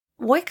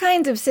What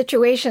kinds of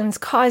situations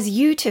cause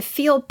you to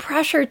feel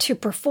pressure to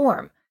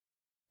perform?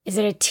 Is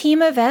it a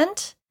team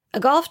event, a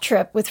golf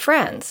trip with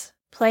friends,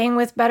 playing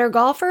with better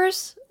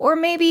golfers, or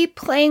maybe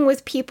playing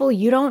with people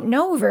you don't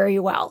know very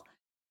well?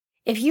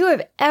 If you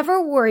have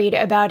ever worried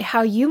about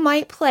how you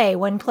might play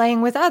when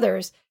playing with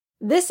others,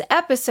 this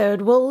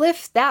episode will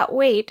lift that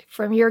weight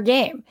from your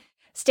game.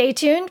 Stay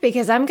tuned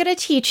because I'm going to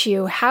teach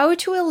you how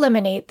to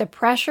eliminate the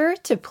pressure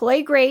to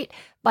play great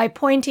by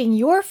pointing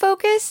your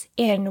focus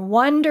in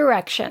one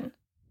direction.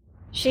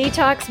 She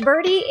Talks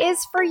Birdie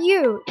is for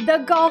you, the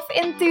golf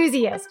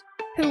enthusiast,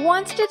 who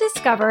wants to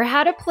discover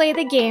how to play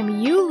the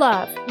game you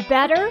love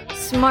better,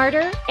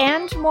 smarter,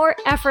 and more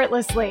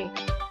effortlessly.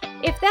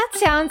 If that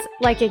sounds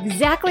like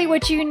exactly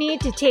what you need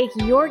to take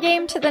your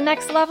game to the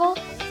next level,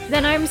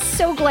 then I'm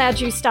so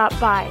glad you stopped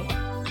by.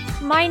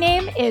 My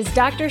name is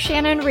Dr.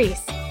 Shannon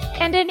Reese,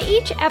 and in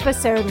each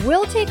episode,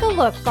 we'll take a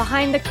look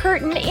behind the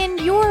curtain in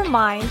your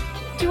mind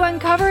to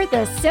uncover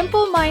the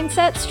simple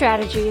mindset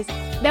strategies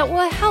that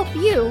will help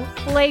you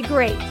play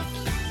great.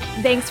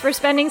 Thanks for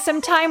spending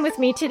some time with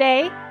me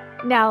today.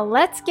 Now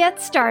let's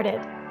get started.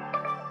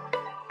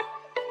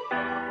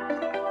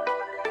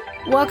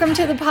 Welcome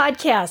to the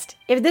podcast.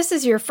 If this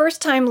is your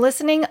first time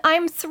listening,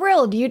 I'm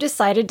thrilled you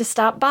decided to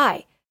stop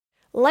by.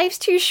 Life's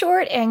too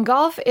short and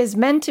golf is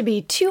meant to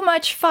be too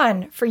much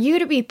fun for you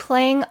to be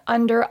playing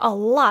under a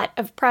lot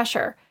of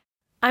pressure.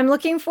 I'm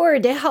looking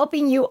forward to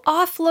helping you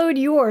offload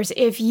yours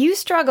if you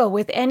struggle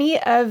with any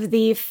of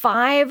the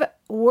 5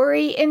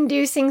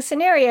 worry-inducing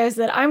scenarios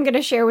that I'm going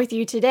to share with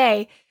you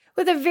today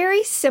with a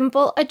very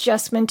simple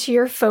adjustment to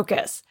your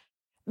focus.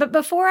 But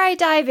before I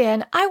dive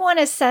in, I want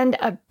to send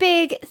a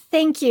big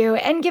thank you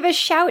and give a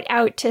shout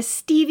out to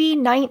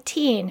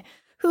Stevie19,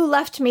 who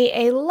left me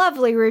a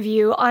lovely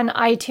review on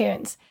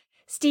iTunes.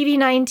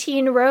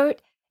 Stevie19 wrote,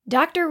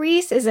 "Dr.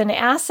 Reese is an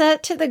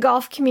asset to the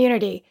golf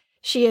community.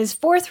 She is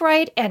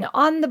forthright and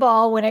on the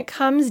ball when it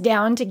comes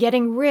down to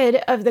getting rid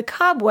of the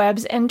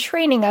cobwebs and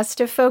training us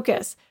to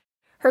focus.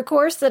 Her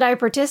course that I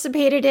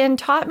participated in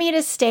taught me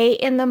to stay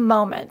in the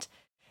moment.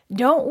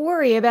 Don't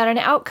worry about an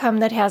outcome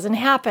that hasn't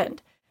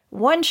happened.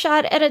 One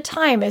shot at a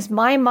time is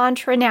my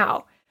mantra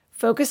now.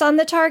 Focus on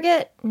the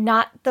target,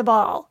 not the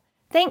ball.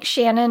 Thanks,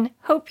 Shannon.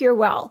 Hope you're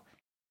well."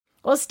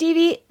 Well,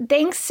 Stevie,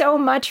 thanks so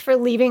much for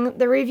leaving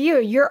the review.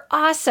 You're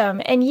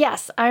awesome. And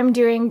yes, I'm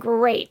doing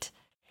great.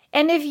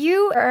 And if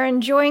you are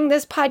enjoying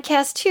this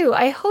podcast too,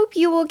 I hope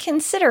you will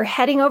consider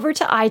heading over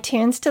to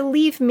iTunes to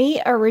leave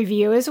me a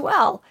review as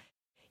well.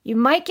 You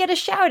might get a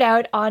shout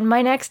out on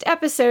my next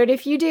episode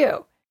if you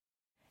do.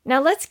 Now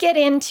let's get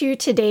into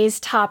today's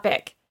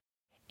topic.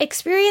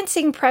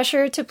 Experiencing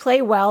pressure to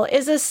play well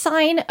is a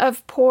sign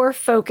of poor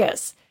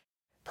focus.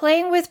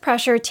 Playing with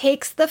pressure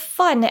takes the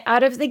fun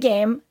out of the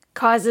game,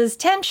 causes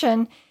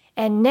tension,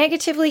 and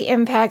negatively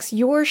impacts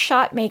your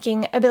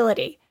shot-making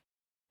ability.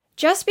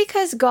 Just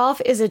because golf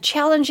is a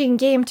challenging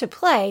game to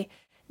play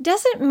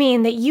doesn't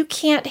mean that you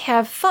can't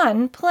have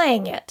fun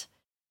playing it.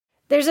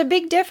 There's a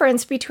big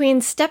difference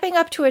between stepping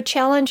up to a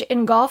challenge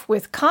in golf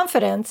with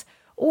confidence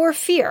or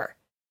fear.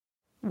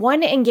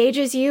 One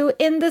engages you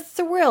in the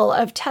thrill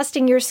of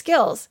testing your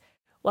skills,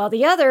 while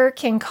the other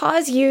can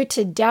cause you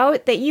to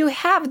doubt that you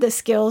have the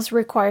skills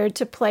required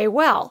to play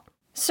well.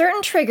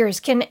 Certain triggers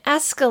can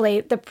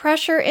escalate the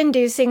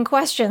pressure-inducing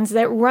questions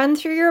that run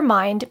through your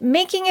mind,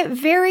 making it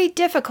very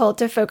difficult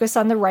to focus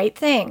on the right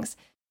things.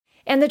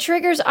 And the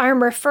triggers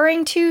I'm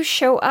referring to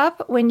show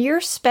up when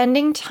you're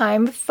spending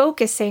time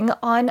focusing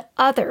on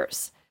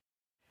others.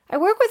 I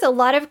work with a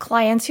lot of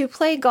clients who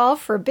play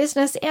golf for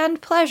business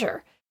and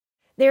pleasure.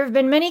 There have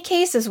been many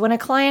cases when a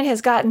client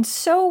has gotten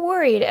so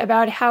worried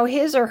about how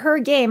his or her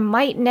game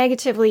might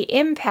negatively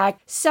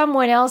impact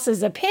someone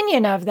else's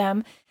opinion of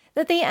them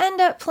that they end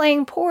up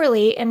playing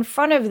poorly in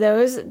front of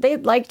those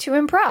they'd like to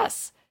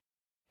impress.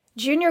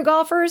 Junior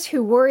golfers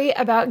who worry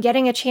about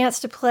getting a chance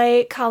to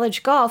play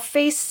college golf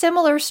face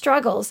similar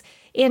struggles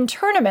in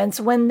tournaments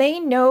when they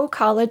know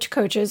college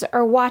coaches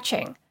are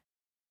watching.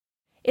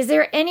 Is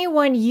there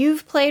anyone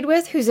you've played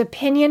with whose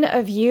opinion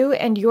of you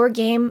and your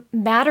game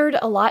mattered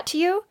a lot to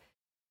you?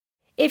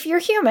 If you're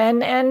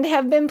human and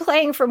have been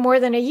playing for more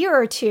than a year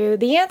or two,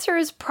 the answer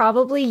is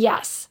probably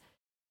yes.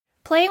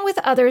 Playing with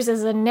others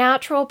is a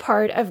natural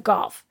part of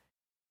golf.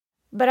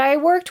 But I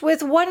worked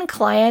with one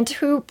client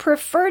who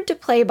preferred to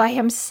play by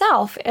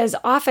himself as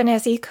often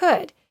as he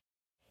could.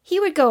 He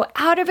would go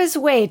out of his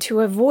way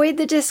to avoid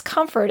the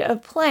discomfort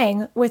of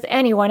playing with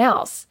anyone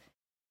else.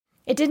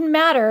 It didn't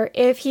matter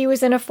if he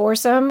was in a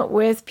foursome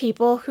with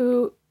people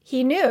who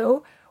he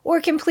knew or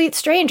complete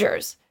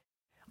strangers,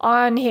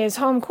 on his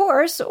home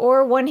course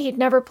or one he'd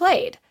never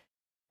played.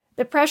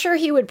 The pressure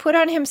he would put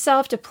on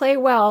himself to play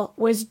well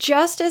was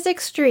just as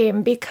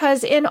extreme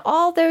because in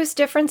all those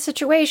different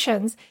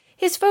situations,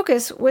 his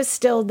focus was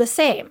still the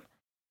same.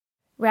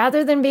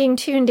 Rather than being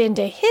tuned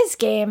into his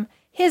game,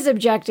 his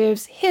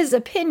objectives, his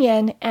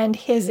opinion, and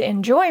his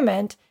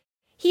enjoyment,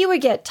 he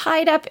would get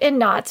tied up in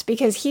knots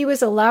because he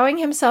was allowing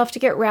himself to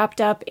get wrapped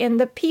up in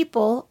the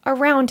people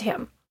around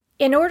him.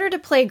 In order to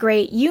play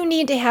great, you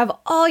need to have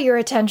all your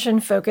attention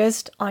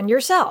focused on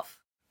yourself.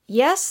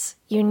 Yes,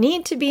 you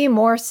need to be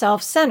more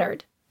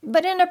self-centered,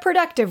 but in a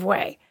productive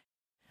way.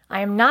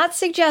 I am not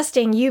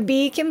suggesting you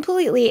be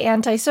completely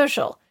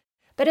antisocial,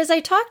 but as I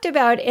talked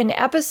about in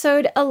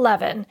episode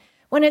 11,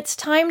 when it's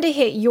time to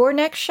hit your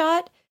next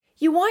shot,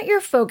 you want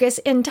your focus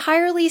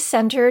entirely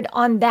centered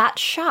on that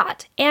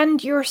shot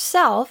and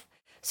yourself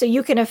so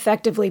you can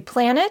effectively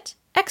plan it,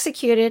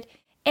 execute it,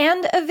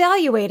 and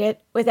evaluate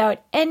it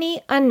without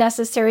any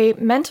unnecessary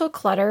mental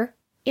clutter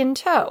in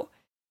tow.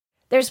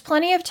 There's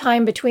plenty of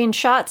time between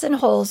shots and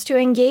holes to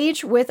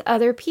engage with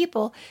other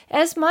people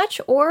as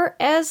much or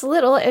as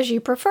little as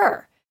you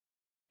prefer.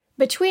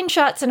 Between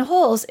shots and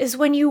holes is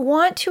when you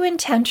want to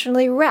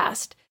intentionally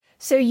rest,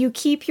 so you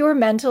keep your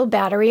mental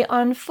battery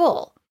on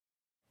full.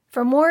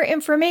 For more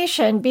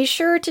information, be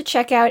sure to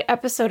check out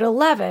episode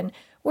 11,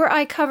 where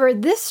I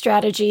covered this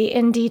strategy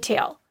in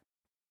detail.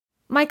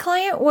 My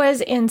client was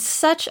in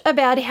such a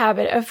bad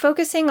habit of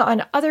focusing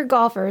on other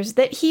golfers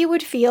that he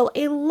would feel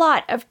a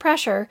lot of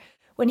pressure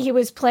when he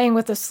was playing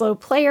with a slow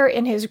player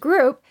in his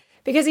group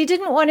because he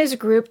didn't want his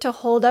group to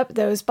hold up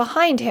those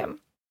behind him.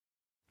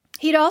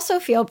 He'd also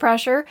feel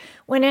pressure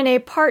when in a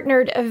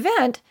partnered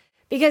event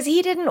because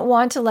he didn't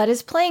want to let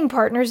his playing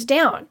partners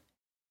down.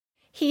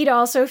 He'd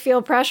also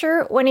feel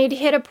pressure when he'd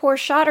hit a poor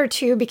shot or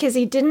two because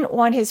he didn't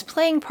want his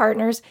playing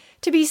partners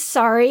to be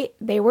sorry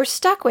they were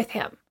stuck with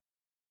him.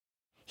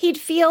 He'd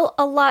feel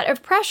a lot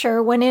of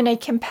pressure when in a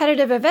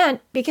competitive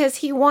event because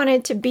he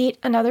wanted to beat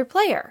another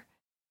player.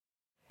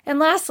 And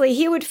lastly,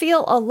 he would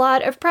feel a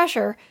lot of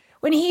pressure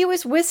when he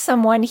was with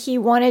someone he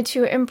wanted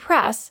to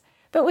impress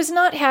but was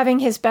not having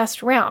his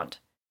best round.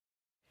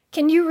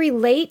 Can you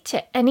relate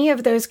to any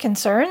of those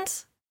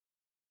concerns?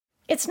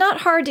 It's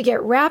not hard to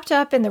get wrapped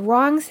up in the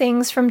wrong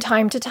things from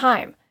time to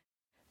time.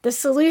 The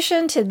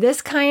solution to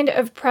this kind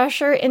of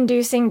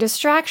pressure-inducing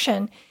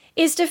distraction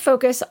is to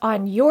focus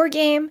on your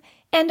game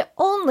and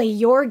only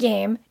your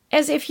game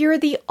as if you're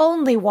the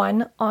only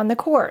one on the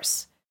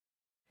course.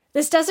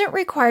 This doesn't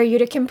require you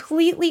to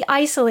completely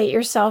isolate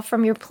yourself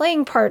from your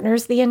playing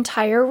partners the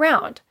entire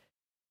round.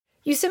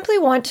 You simply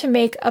want to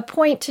make a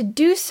point to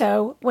do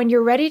so when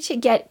you're ready to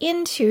get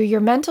into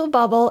your mental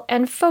bubble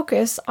and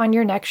focus on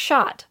your next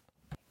shot.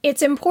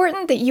 It's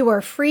important that you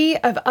are free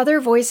of other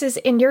voices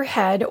in your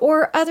head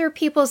or other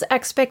people's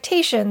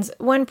expectations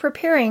when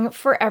preparing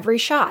for every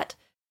shot.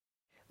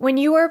 When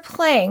you are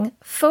playing,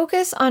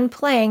 focus on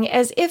playing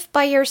as if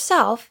by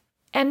yourself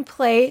and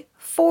play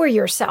for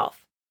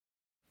yourself.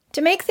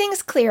 To make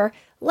things clear,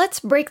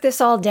 let's break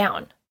this all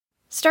down.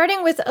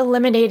 Starting with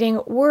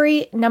eliminating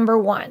worry number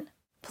 1,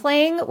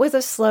 playing with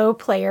a slow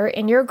player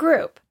in your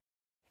group.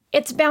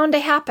 It's bound to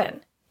happen.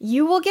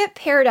 You will get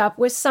paired up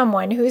with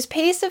someone whose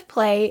pace of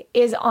play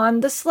is on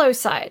the slow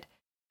side.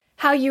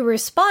 How you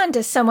respond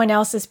to someone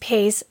else's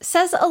pace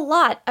says a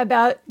lot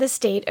about the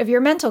state of your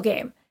mental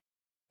game.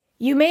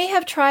 You may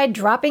have tried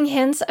dropping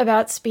hints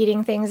about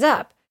speeding things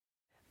up,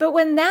 but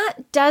when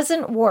that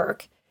doesn't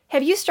work,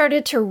 have you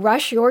started to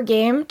rush your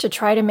game to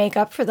try to make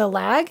up for the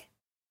lag?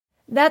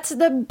 That's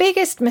the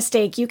biggest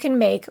mistake you can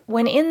make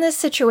when in this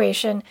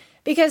situation,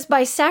 because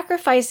by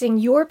sacrificing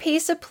your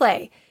pace of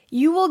play,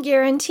 you will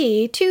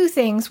guarantee 2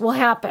 things will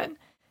happen.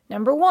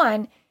 Number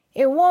 1,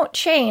 it won't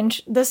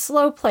change the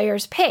slow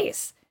player's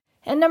pace.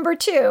 And number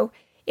 2,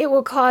 it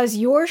will cause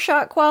your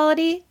shot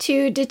quality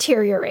to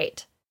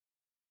deteriorate.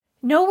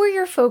 Know where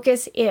your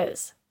focus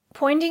is.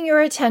 Pointing your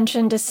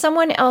attention to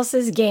someone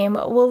else's game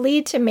will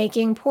lead to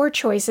making poor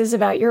choices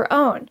about your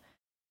own.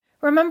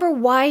 Remember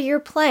why you're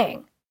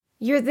playing.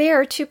 You're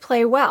there to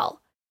play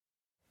well.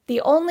 The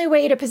only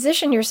way to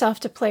position yourself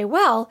to play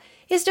well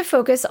is to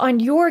focus on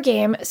your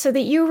game so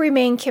that you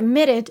remain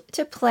committed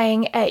to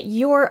playing at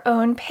your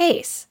own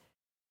pace.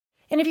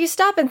 And if you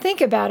stop and think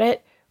about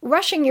it,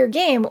 rushing your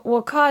game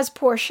will cause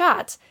poor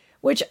shots,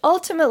 which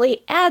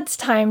ultimately adds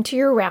time to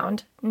your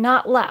round,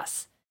 not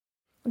less.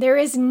 There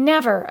is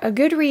never a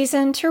good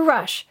reason to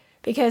rush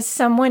because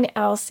someone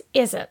else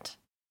isn't.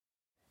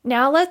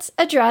 Now let's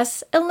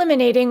address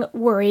eliminating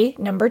worry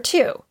number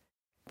 2.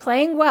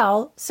 Playing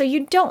well so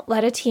you don't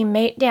let a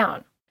teammate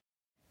down.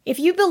 If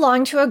you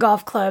belong to a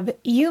golf club,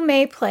 you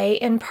may play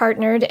in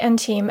partnered and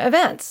team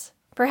events.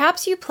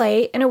 Perhaps you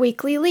play in a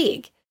weekly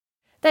league.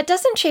 That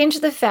doesn't change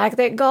the fact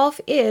that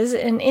golf is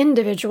an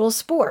individual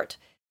sport.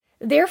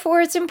 Therefore,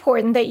 it's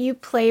important that you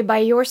play by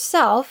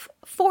yourself,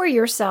 for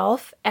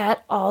yourself,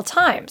 at all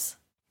times.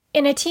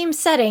 In a team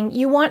setting,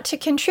 you want to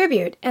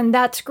contribute, and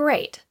that's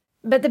great.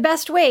 But the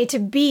best way to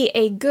be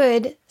a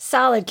good,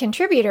 solid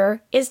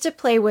contributor is to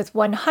play with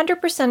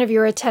 100% of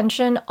your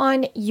attention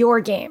on your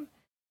game.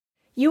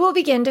 You will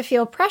begin to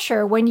feel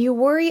pressure when you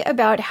worry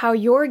about how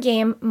your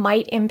game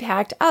might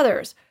impact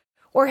others,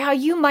 or how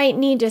you might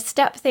need to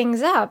step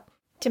things up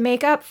to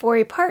make up for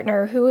a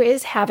partner who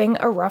is having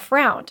a rough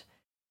round.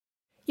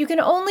 You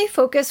can only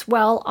focus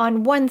well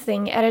on one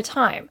thing at a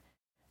time.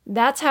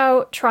 That's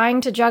how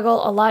trying to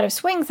juggle a lot of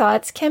swing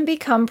thoughts can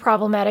become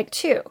problematic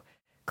too.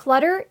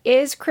 Clutter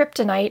is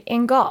kryptonite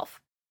in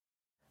golf.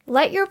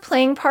 Let your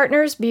playing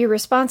partners be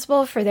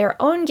responsible for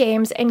their own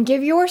games and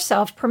give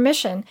yourself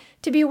permission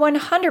to be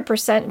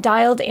 100%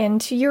 dialed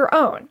into your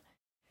own.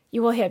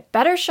 You will hit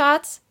better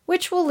shots,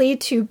 which will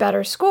lead to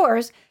better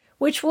scores,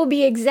 which will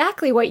be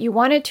exactly what you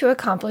wanted to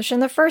accomplish in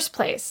the first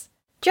place,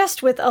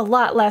 just with a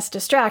lot less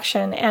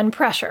distraction and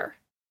pressure.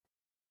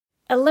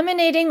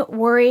 Eliminating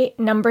worry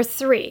number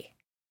 3.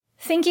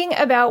 Thinking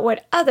about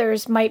what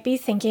others might be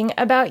thinking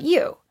about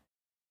you.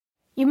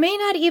 You may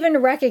not even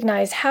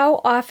recognize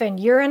how often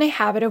you're in a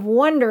habit of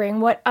wondering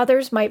what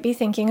others might be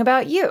thinking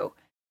about you.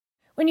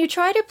 When you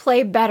try to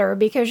play better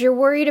because you're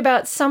worried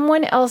about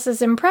someone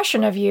else's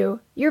impression of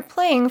you, you're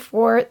playing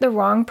for the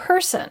wrong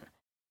person.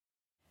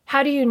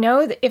 How do you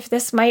know if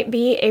this might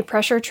be a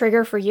pressure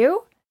trigger for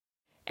you?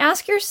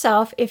 Ask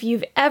yourself if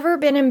you've ever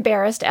been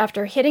embarrassed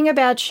after hitting a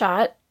bad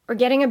shot, or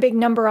getting a big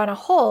number on a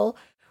hole,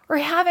 or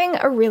having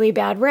a really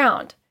bad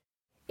round.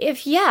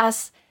 If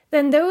yes,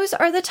 then those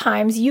are the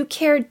times you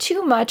cared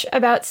too much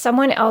about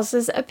someone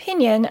else's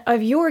opinion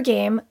of your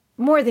game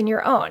more than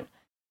your own.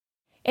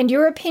 And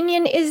your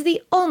opinion is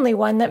the only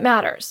one that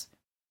matters.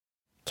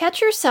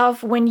 Catch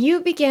yourself when you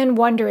begin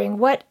wondering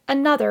what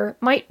another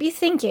might be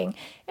thinking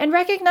and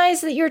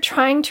recognize that you're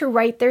trying to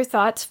write their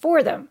thoughts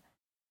for them.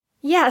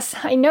 Yes,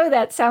 I know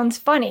that sounds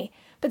funny,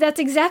 but that's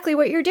exactly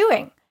what you're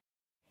doing.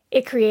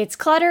 It creates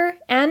clutter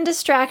and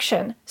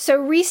distraction, so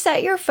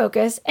reset your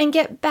focus and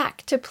get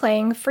back to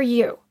playing for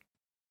you.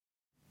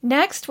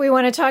 Next, we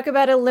want to talk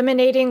about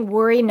eliminating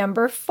worry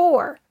number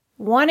 4,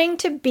 wanting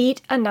to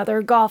beat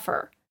another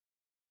golfer.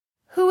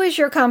 Who is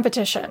your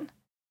competition?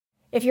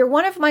 If you're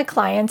one of my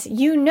clients,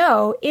 you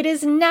know it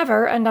is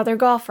never another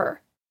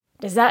golfer.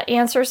 Does that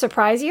answer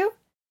surprise you?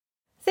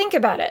 Think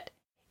about it.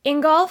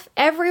 In golf,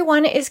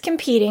 everyone is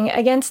competing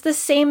against the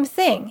same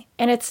thing,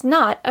 and it's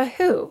not a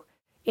who,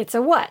 it's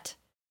a what.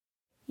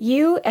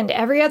 You and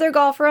every other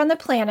golfer on the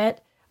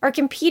planet are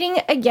competing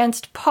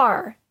against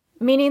par,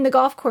 meaning the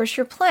golf course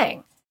you're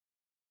playing.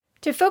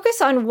 To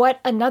focus on what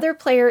another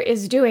player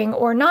is doing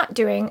or not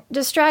doing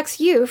distracts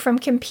you from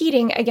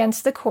competing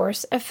against the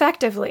course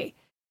effectively.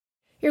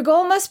 Your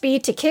goal must be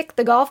to kick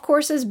the golf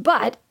course's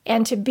butt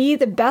and to be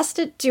the best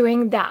at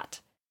doing that.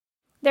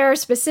 There are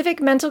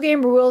specific mental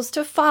game rules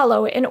to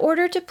follow in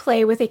order to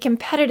play with a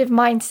competitive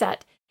mindset,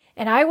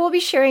 and I will be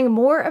sharing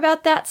more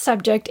about that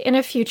subject in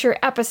a future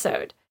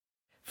episode.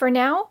 For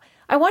now,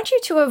 I want you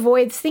to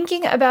avoid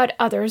thinking about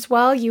others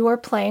while you are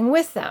playing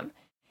with them.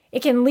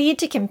 It can lead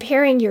to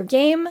comparing your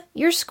game,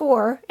 your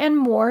score, and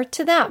more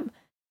to them.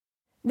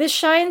 This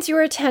shines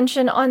your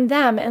attention on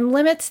them and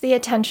limits the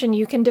attention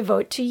you can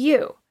devote to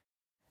you.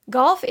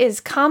 Golf is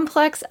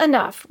complex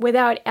enough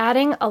without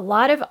adding a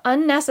lot of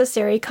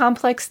unnecessary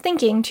complex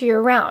thinking to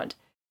your round.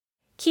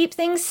 Keep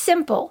things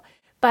simple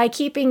by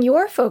keeping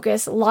your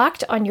focus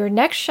locked on your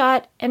next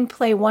shot and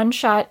play one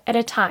shot at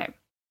a time.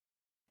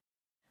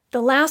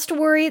 The last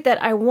worry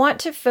that I want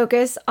to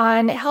focus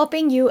on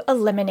helping you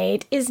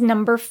eliminate is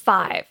number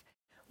 5,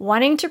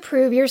 wanting to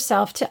prove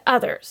yourself to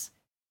others.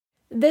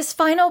 This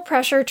final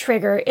pressure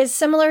trigger is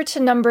similar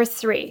to number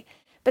 3,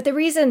 but the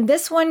reason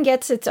this one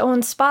gets its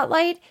own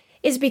spotlight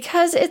is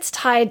because it's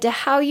tied to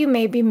how you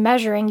may be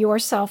measuring your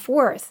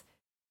self-worth.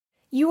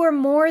 You are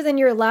more than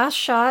your last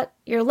shot,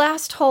 your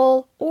last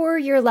hole, or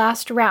your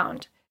last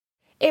round.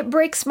 It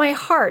breaks my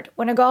heart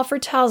when a golfer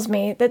tells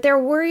me that they're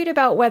worried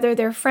about whether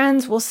their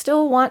friends will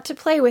still want to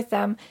play with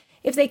them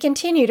if they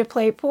continue to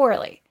play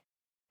poorly.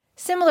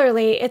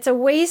 Similarly, it's a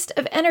waste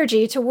of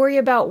energy to worry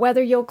about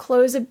whether you'll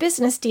close a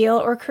business deal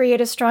or create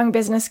a strong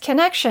business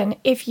connection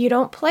if you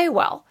don't play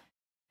well.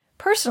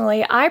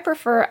 Personally, I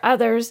prefer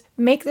others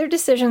make their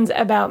decisions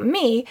about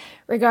me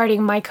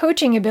regarding my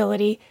coaching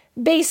ability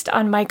based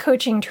on my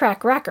coaching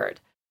track record.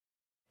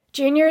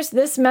 Juniors,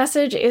 this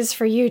message is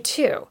for you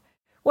too.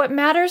 What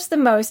matters the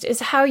most is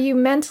how you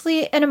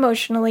mentally and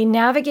emotionally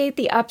navigate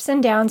the ups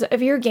and downs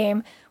of your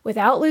game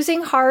without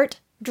losing heart,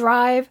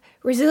 drive,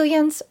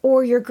 resilience,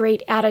 or your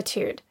great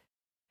attitude.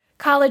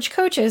 College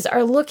coaches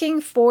are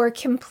looking for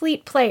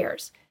complete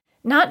players,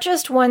 not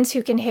just ones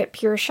who can hit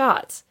pure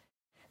shots.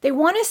 They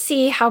want to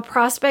see how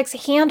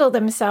prospects handle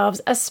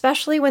themselves,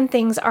 especially when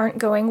things aren't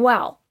going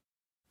well.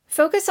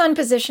 Focus on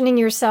positioning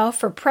yourself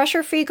for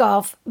pressure-free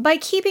golf by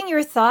keeping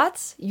your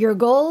thoughts, your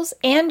goals,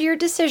 and your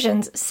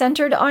decisions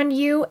centered on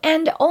you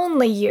and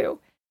only you.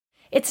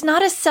 It's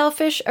not a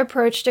selfish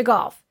approach to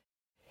golf.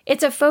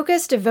 It's a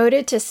focus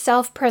devoted to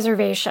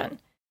self-preservation.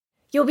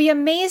 You'll be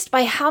amazed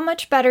by how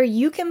much better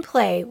you can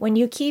play when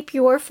you keep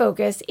your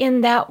focus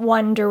in that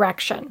one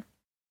direction.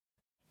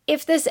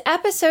 If this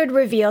episode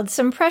revealed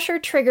some pressure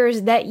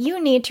triggers that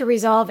you need to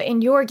resolve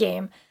in your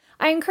game,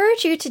 I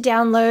encourage you to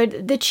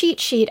download the cheat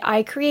sheet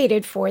I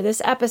created for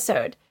this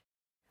episode.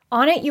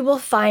 On it, you will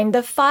find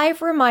the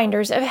 5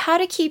 reminders of how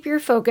to keep your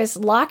focus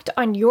locked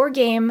on your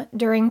game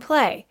during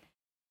play.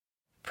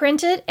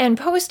 Print it and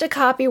post a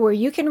copy where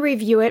you can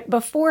review it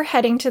before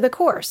heading to the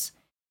course.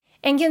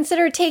 And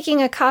consider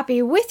taking a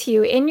copy with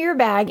you in your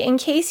bag in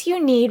case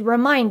you need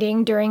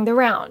reminding during the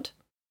round.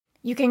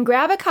 You can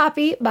grab a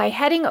copy by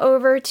heading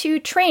over to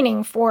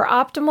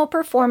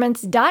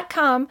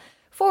trainingforoptimalperformance.com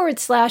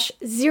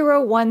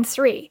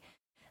trainingforoptimalperformance.com/013.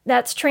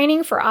 That's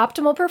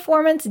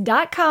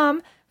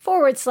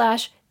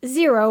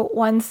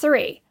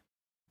trainingforoptimalperformance.com/013.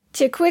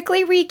 To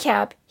quickly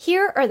recap,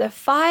 here are the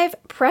 5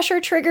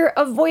 pressure trigger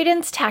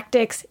avoidance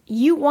tactics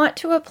you want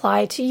to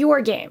apply to your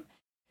game.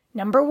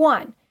 Number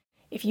 1,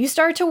 if you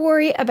start to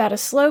worry about a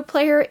slow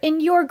player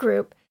in your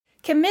group,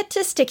 commit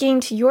to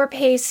sticking to your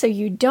pace so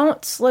you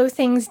don't slow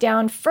things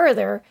down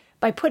further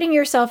by putting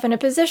yourself in a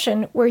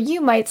position where you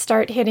might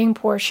start hitting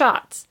poor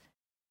shots.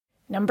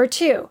 Number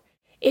 2,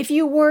 if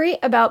you worry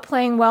about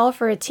playing well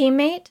for a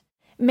teammate,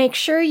 make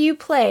sure you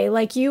play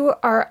like you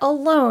are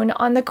alone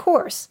on the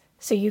course,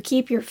 so you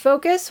keep your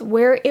focus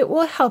where it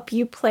will help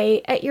you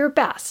play at your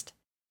best.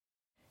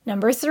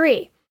 Number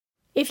 3,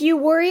 if you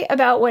worry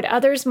about what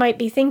others might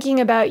be thinking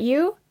about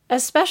you,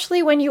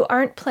 especially when you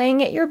aren't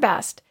playing at your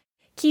best,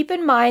 keep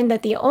in mind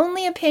that the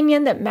only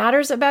opinion that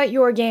matters about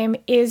your game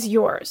is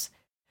yours.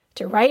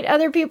 To write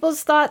other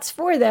people's thoughts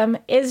for them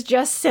is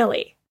just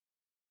silly.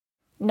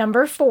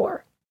 Number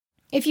 4,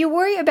 if you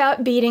worry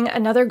about beating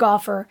another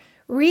golfer,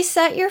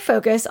 reset your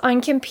focus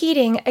on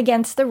competing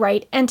against the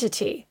right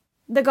entity,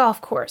 the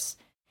golf course,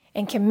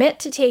 and commit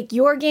to take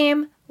your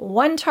game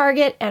one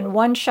target and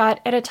one shot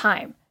at a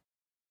time.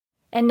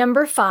 And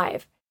number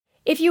 5,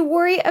 if you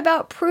worry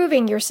about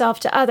proving yourself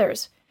to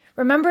others,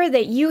 remember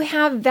that you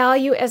have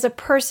value as a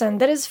person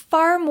that is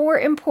far more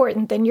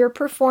important than your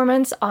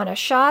performance on a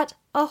shot,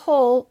 a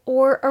hole,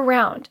 or a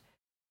round.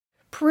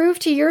 Prove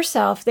to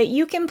yourself that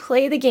you can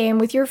play the game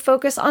with your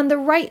focus on the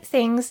right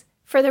things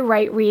for the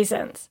right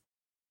reasons.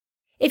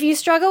 If you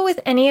struggle with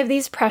any of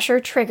these pressure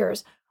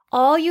triggers,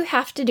 all you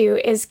have to do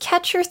is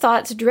catch your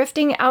thoughts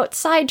drifting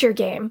outside your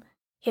game,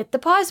 hit the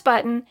pause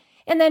button,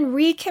 and then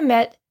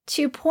recommit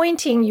to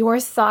pointing your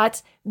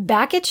thoughts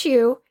back at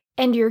you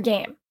and your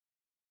game.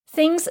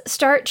 Things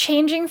start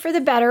changing for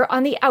the better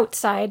on the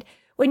outside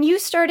when you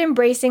start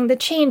embracing the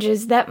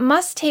changes that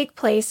must take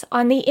place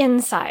on the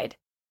inside.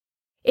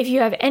 If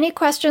you have any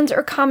questions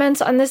or comments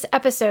on this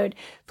episode,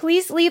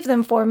 please leave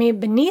them for me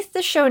beneath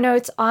the show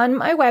notes on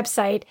my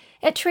website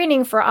at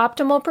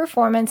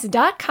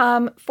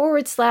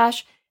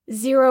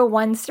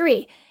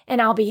trainingforoptimalperformance.com/013,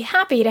 and I'll be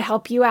happy to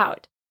help you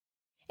out.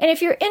 And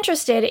if you're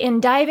interested in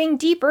diving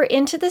deeper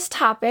into this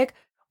topic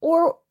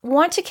or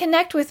want to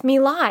connect with me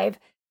live,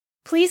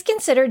 please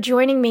consider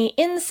joining me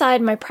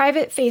inside my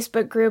private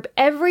Facebook group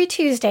every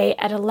Tuesday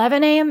at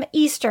 11 a.m.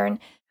 Eastern,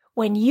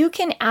 when you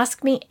can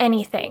ask me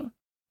anything.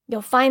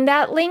 You'll find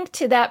that link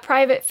to that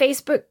private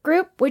Facebook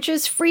group, which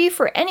is free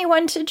for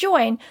anyone to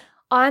join,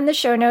 on the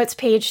show notes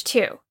page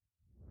too.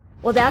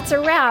 Well, that's a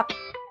wrap.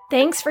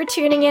 Thanks for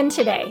tuning in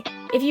today.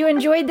 If you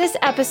enjoyed this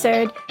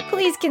episode,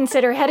 please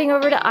consider heading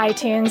over to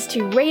iTunes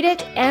to rate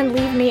it and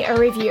leave me a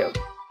review.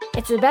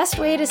 It's the best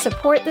way to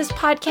support this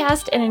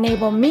podcast and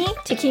enable me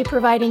to keep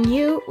providing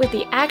you with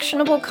the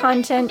actionable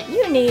content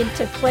you need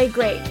to play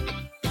great.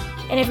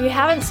 And if you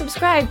haven't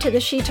subscribed to the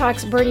She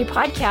Talks Birdie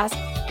podcast,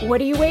 what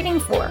are you waiting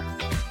for?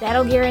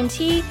 That'll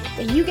guarantee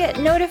that you get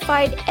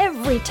notified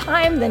every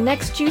time the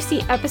next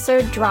juicy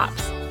episode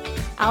drops.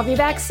 I'll be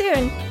back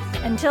soon.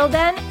 Until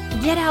then,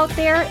 get out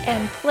there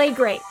and play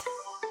great.